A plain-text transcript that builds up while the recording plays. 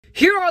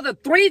Here are the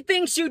 3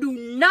 things you do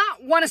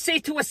not want to say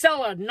to a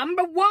seller.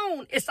 Number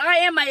 1 is I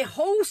am a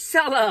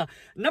wholesaler.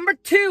 Number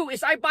 2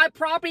 is I buy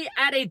property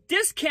at a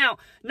discount.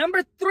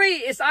 Number 3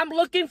 is I'm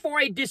looking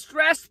for a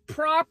distressed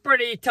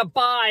property to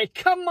buy.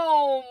 Come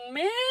on,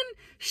 man.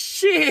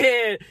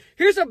 Shit.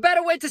 Here's a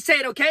better way to say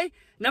it, okay?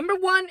 Number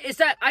 1 is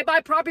that I buy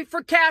property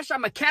for cash.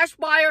 I'm a cash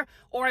buyer,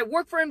 or I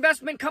work for an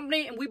investment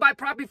company and we buy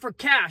property for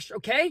cash,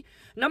 okay?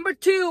 Number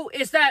 2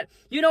 is that,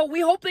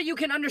 we hope that you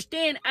can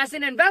understand as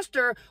an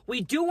investor, we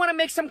do want to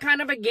make some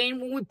kind of a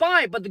gain when we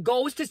buy, but the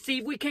goal is to see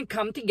if we can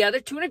come together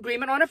to an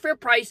agreement on a fair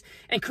price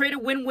and create a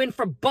win-win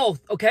for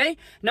both, okay?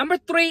 Number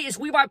 3 is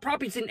we buy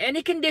properties in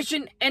any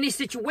condition, any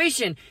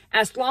situation.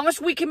 As long as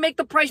we can make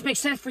the price make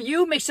sense for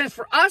you, make sense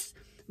for us,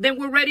 then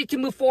we're ready to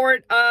move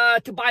forward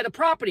to buy the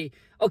property,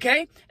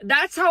 okay?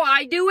 That's how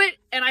I do it,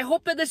 and I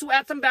hope that this will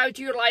add some value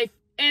to your life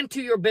and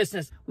to your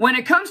business. When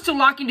it comes to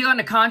locking down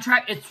the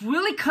contract, it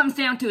really comes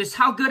down to is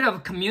how good of a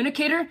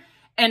communicator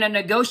and a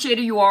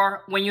negotiator you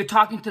are when you're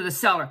talking to the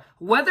seller,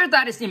 whether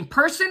that is in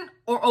person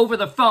or over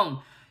the phone.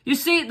 You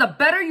see, the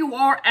better you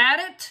are at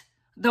it,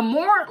 the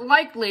more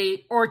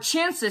likely or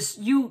chances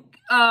you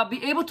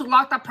be able to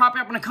lock that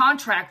property up in a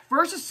contract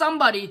versus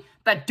somebody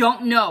that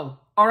don't know,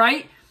 all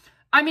right?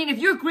 I mean, if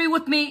you agree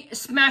with me,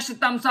 smash the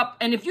thumbs up.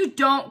 And if you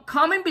don't,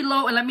 comment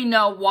below and let me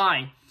know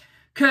why.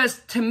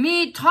 Because to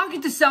me,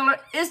 talking to seller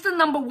is the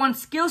number 1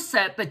 skill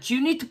set that you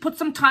need to put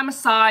some time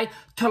aside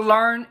to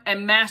learn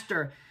and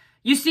master.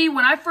 You see,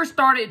 when I first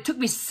started, it took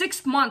me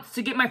 6 months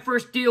to get my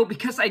first deal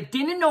because I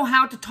didn't know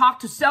how to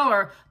talk to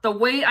seller the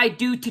way I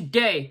do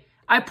today.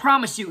 I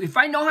promise you, if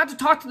I know how to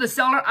talk to the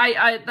seller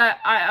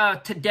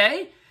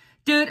today,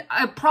 dude,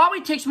 it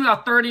probably takes me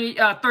about 30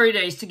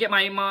 days to get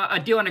my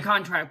deal on the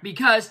contract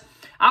because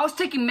I was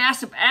taking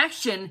massive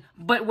action,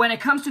 but when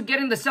it comes to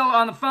getting the seller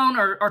on the phone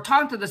or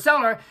talking to the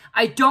seller,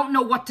 I don't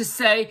know what to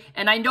say,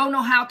 and I don't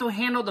know how to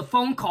handle the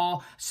phone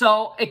call.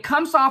 So it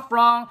comes off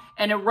wrong,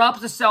 and it rubs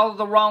the seller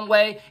the wrong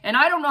way, and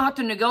I don't know how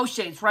to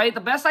negotiate, right?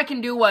 The best I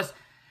can do was,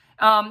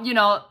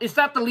 is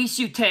that the least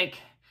you take?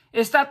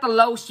 Is that the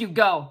lowest you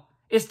go?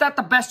 Is that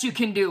the best you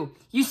can do?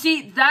 You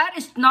see, that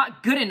is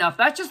not good enough.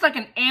 That's just like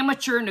an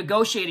amateur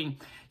negotiating.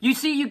 You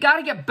see, you got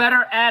to get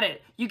better at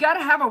it. You got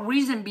to have a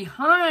reason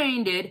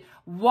behind it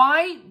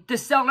why the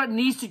seller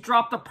needs to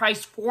drop the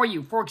price for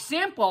you. For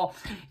example,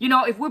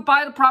 if we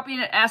buy the property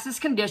in an as-is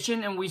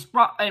condition and we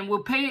buy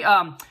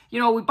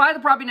the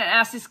property in an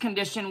as-is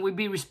condition, we'd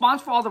be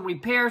responsible for all the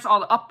repairs, all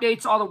the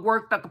updates, all the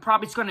work that the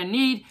property's going to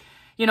need.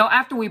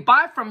 After we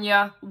buy from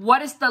you,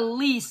 what is the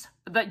least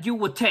that you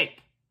would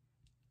take?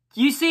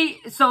 You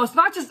see, so it's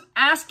not just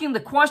asking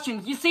the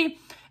question. You see,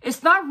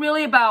 it's not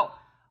really about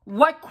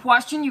what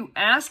question you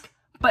ask,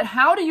 but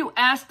how do you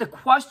ask the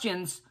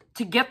questions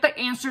to get the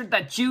answer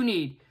that you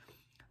need.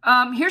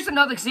 Here's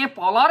another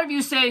example. A lot of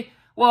you say,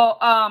 well,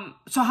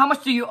 so how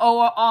much do you owe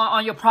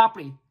on your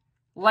property?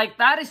 Like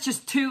that is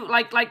just too,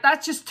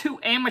 that's just too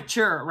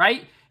amateur,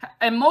 right?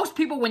 And most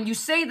people, when you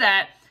say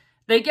that,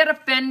 they get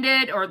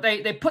offended or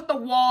they put the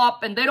wall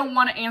up and they don't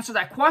want to answer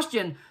that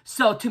question.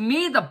 So to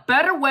me, the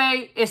better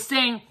way is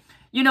saying,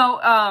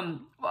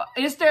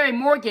 is there a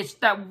mortgage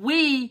that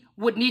we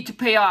would need to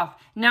pay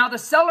off? Now, the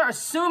seller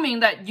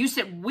assuming that you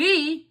said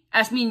we,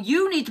 as mean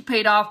you need to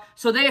pay it off,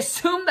 so they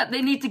assume that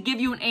they need to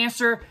give you an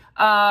answer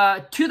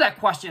to that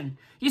question.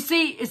 You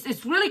see,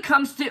 it really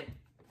comes to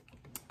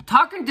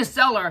talking to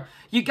seller,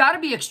 you got to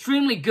be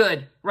extremely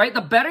good, right?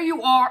 The better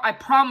you are, I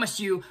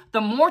promise you,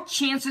 the more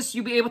chances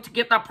you'll be able to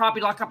get that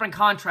property locked up in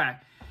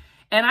contract.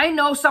 And I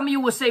know some of you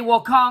will say,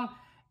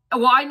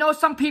 I know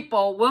some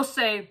people will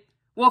say,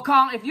 well,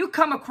 Kong, if you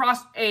come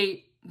across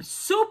a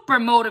super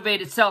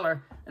motivated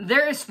seller,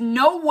 there is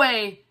no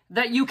way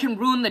that you can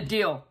ruin the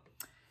deal.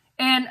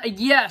 And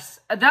yes,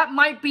 that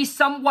might be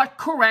somewhat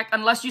correct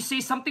unless you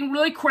say something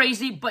really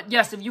crazy. But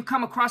yes, if you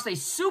come across a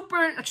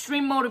super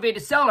extreme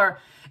motivated seller,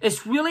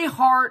 it's really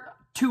hard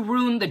to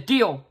ruin the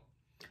deal.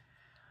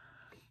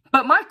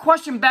 But my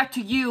question back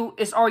to you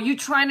is, are you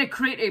trying to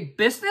create a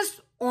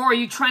business or are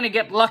you trying to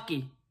get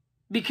lucky?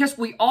 Because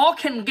we all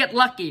can get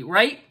lucky,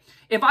 right?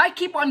 If I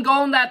keep on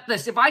going at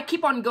this, if I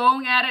keep on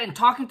going at it and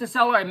talking to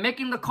seller and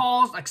making the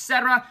calls,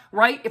 etc.,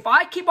 right? If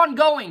I keep on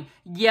going,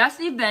 yes,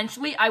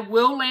 eventually I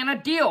will land a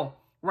deal,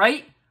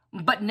 right?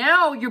 But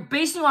now you're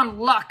basing on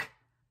luck,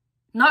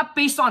 not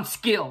based on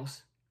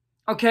skills,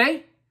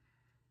 okay?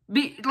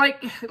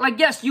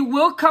 Yes, you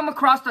will come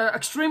across the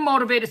extreme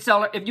motivated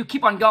seller if you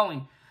keep on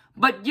going.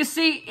 But you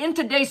see, in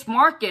today's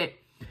market,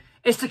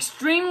 it's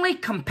extremely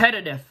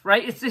competitive,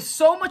 right? There's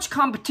so much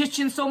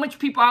competition, so much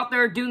people out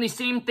there doing the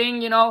same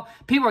thing,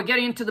 People are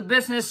getting into the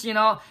business,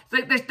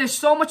 There's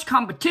so much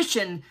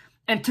competition.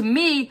 And to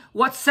me,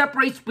 what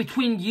separates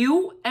between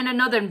you and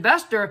another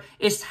investor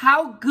is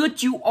how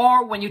good you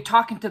are when you're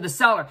talking to the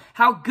seller,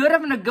 how good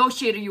of a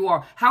negotiator you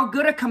are, how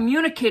good a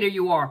communicator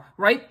you are,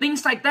 right?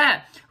 Things like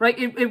that, right?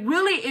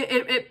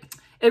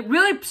 It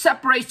really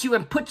separates you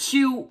and puts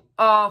you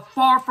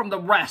far from the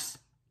rest.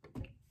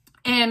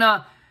 And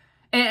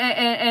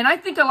I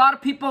think a lot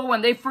of people,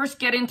 when they first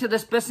get into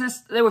this business,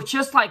 they were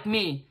just like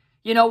me.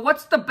 You know,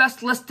 what's the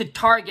best list to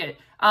target?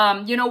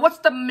 You know, what's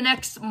the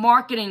next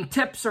marketing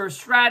tips or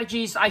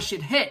strategies I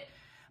should hit?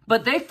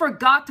 But they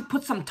forgot to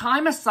put some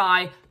time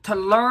aside to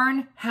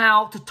learn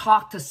how to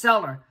talk to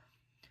seller,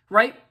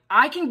 right?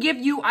 I can give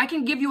you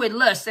a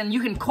list and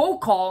you can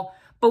cold call,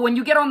 but when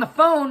you get on the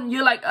phone,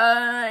 you're like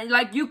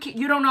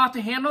you don't know how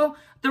to handle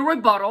the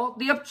rebuttal,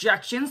 the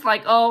objections,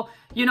 like, oh,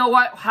 you know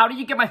what? How do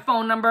you get my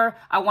phone number?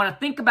 I want to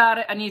think about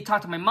it. I need to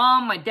talk to my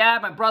mom, my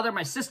dad, my brother,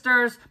 my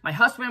sisters, my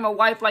husband, my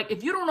wife. Like,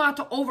 if you don't know how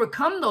to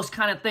overcome those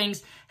kind of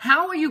things,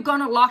 how are you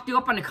going to lock you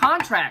up on a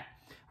contract,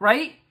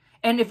 right?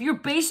 And if you're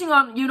basing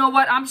on, you know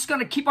what, I'm just going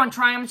to keep on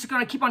trying,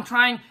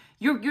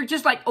 you're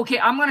just like, okay,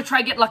 I'm going to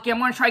try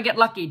to get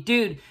lucky.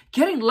 Dude,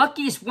 getting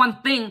lucky is one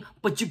thing,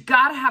 but you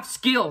got to have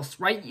skills,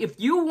 right? If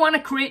you want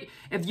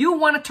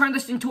to turn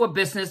this into a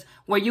business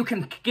where you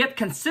can get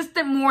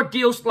consistent more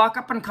deals, lock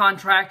up on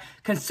contract,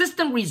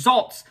 consistent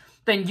results,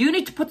 then you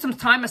need to put some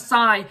time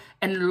aside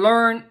and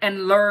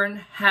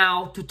learn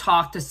how to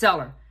talk to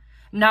seller.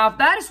 Now, if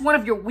that is one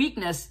of your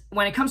weakness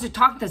when it comes to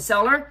talking to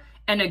seller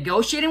and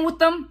negotiating with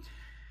them,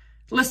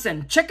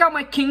 listen, check out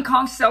my King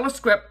Kong seller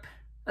script,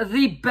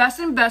 the best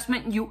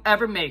investment you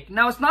ever make.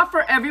 Now, it's not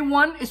for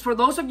everyone. It's for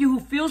those of you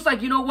who feels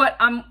like, you know what,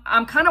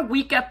 I'm kind of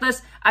weak at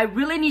this. I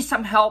really need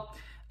some help.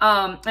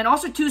 And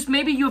also, too, is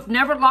maybe you've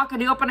never locked a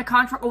deal up on a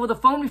contract over the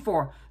phone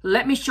before.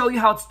 Let me show you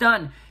how it's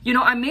done. You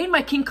know, I made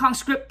my King Kong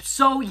script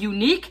so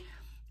unique.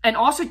 And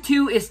also,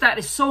 too, is that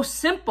it's so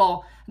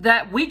simple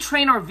that we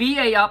train our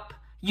VA up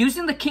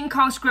using the King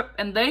Kong script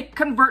and they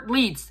convert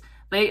leads.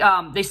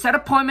 They set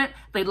appointment,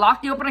 they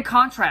lock you up in a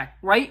contract,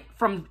 right?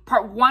 From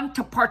part 1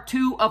 to part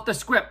 2 of the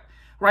script,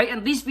 right?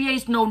 And these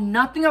VAs know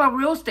nothing about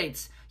real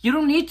estates. You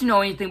don't need to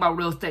know anything about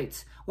real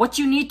estates. What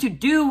you need to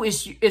do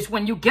is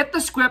when you get the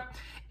script,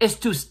 is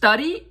to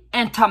study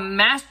and to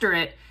master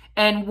it.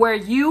 And where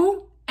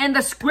you and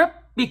the script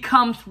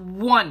becomes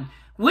one.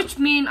 Which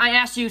mean I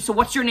ask you, so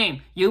what's your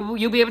name?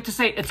 You'll be able to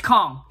say, it's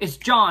Kong, it's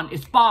John,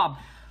 it's Bob.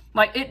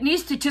 Like, it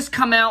needs to just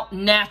come out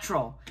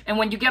natural. And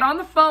when you get on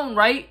the phone,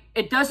 right,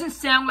 it doesn't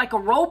sound like a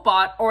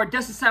robot or it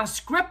doesn't sound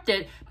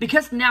scripted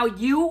because now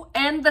you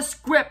and the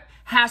script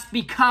has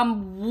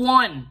become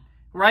one,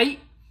 right?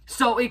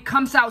 So it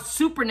comes out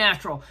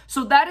supernatural.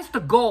 So that is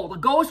the goal. The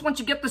goal is once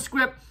you get the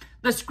script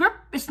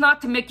is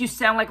not to make you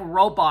sound like a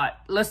robot.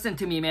 Listen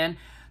to me, man.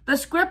 The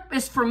script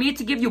is for me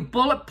to give you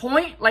bullet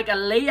point, like a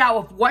layout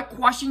of what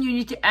question you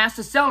need to ask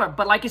the seller.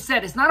 But like I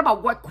said, it's not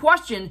about what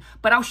question,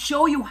 but I'll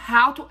show you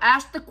how to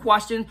ask the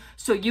question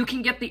so you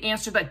can get the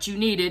answer that you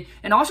needed.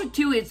 And also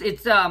too,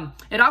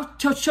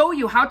 it'll show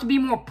you how to be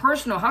more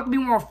personal, how to be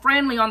more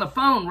friendly on the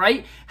phone,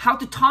 right? How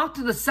to talk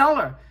to the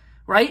seller,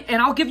 right?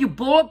 And I'll give you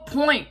bullet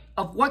point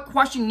of what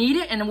question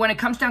needed. And when it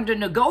comes down to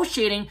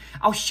negotiating,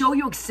 I'll show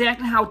you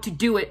exactly how to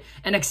do it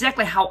and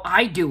exactly how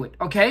I do it,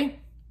 okay?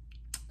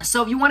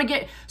 So if you want to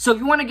get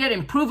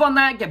improve on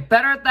that, get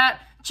better at that,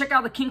 check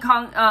out the King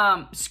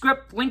Kong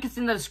script. Link is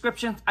in the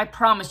description. I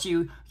promise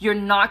you, you're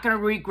not going to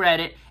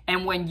regret it.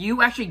 And when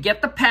you actually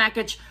get the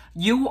package,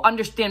 you will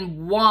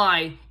understand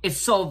why it's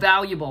so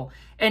valuable.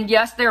 And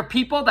yes, there are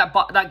people that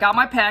got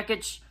my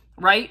package,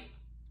 right?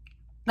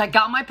 That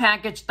got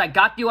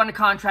deal on the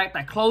contract,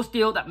 that closed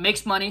deal, that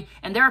makes money.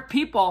 And there are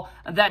people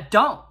that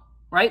don't,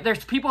 right?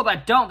 There's people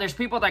that don't. There's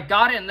people that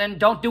got it and then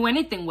don't do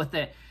anything with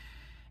it.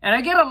 And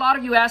I get a lot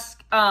of you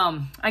ask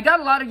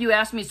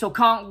me, so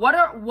Kong, what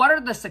are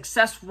the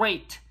success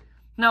rate?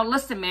 Now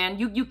listen, man,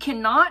 you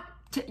cannot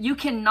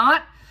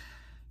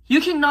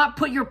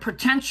put your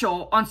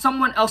potential on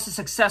someone else's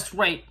success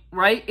rate,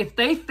 right? If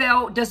they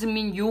fail, doesn't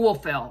mean you will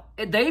fail.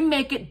 If they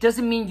make it,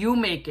 doesn't mean you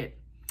make it.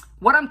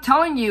 What I'm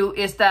telling you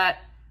is that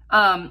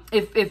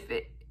if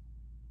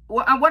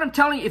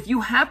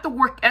you have the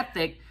work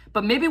ethic,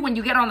 but maybe when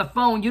you get on the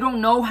phone, you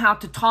don't know how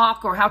to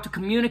talk or how to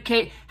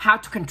communicate, how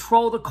to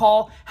control the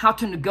call, how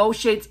to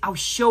negotiate. I'll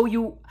show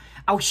you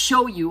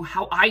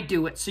how I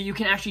do it so you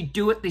can actually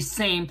do it the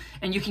same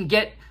and you can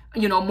get,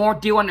 more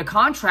deal on the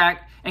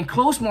contract and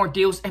close more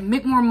deals and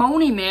make more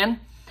money, man.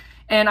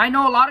 And I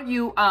know a lot of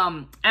you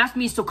ask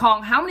me, so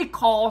Kong, how many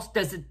calls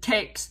does it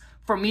take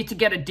for me to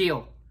get a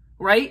deal,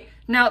 right?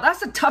 Now,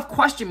 that's a tough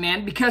question,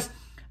 man, because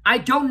I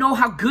don't know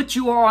how good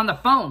you are on the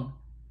phone.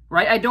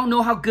 Right? I don't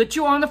know how good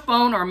you are on the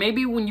phone, or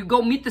maybe when you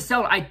go meet the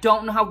seller, I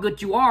don't know how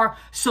good you are,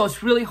 so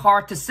it's really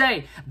hard to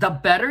say. The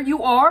better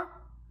you are,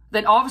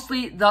 then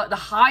obviously the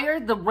higher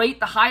the rate,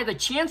 the higher the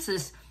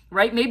chances,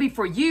 right? Maybe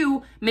for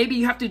you, maybe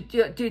you have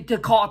to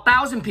call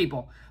 1,000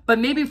 people, but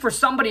maybe for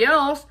somebody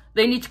else,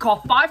 they need to call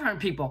 500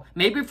 people.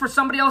 Maybe for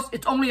somebody else,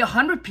 it's only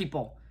 100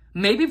 people.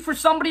 Maybe for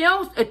somebody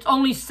else, it's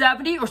only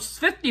 70 or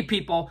 50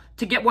 people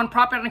to get one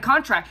property on a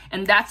contract,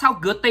 and that's how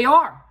good they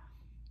are.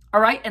 All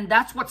right, and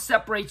that's what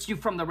separates you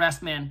from the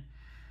rest, man.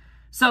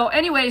 So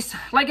anyways,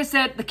 like I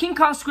said, the King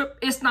Kong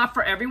script is not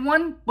for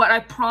everyone, but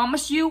I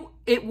promise you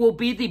it will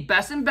be the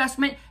best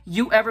investment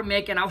you ever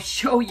make, and I'll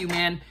show you,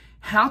 man,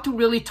 how to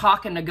really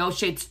talk and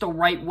negotiate the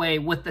right way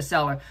with the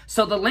seller.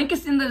 So the link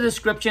is in the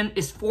description.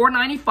 It's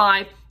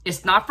 $4.95.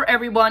 It's not for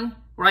everyone,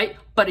 right?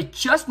 But it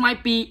just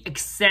might be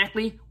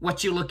exactly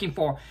what you're looking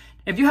for.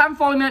 If you haven't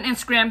followed me on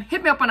Instagram,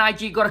 hit me up on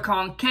IG. Go to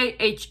Khang,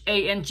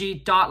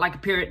 Khang, like a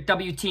period,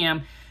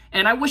 WTM.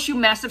 And I wish you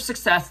massive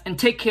success and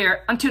take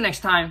care. Until next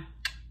time,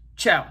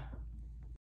 ciao.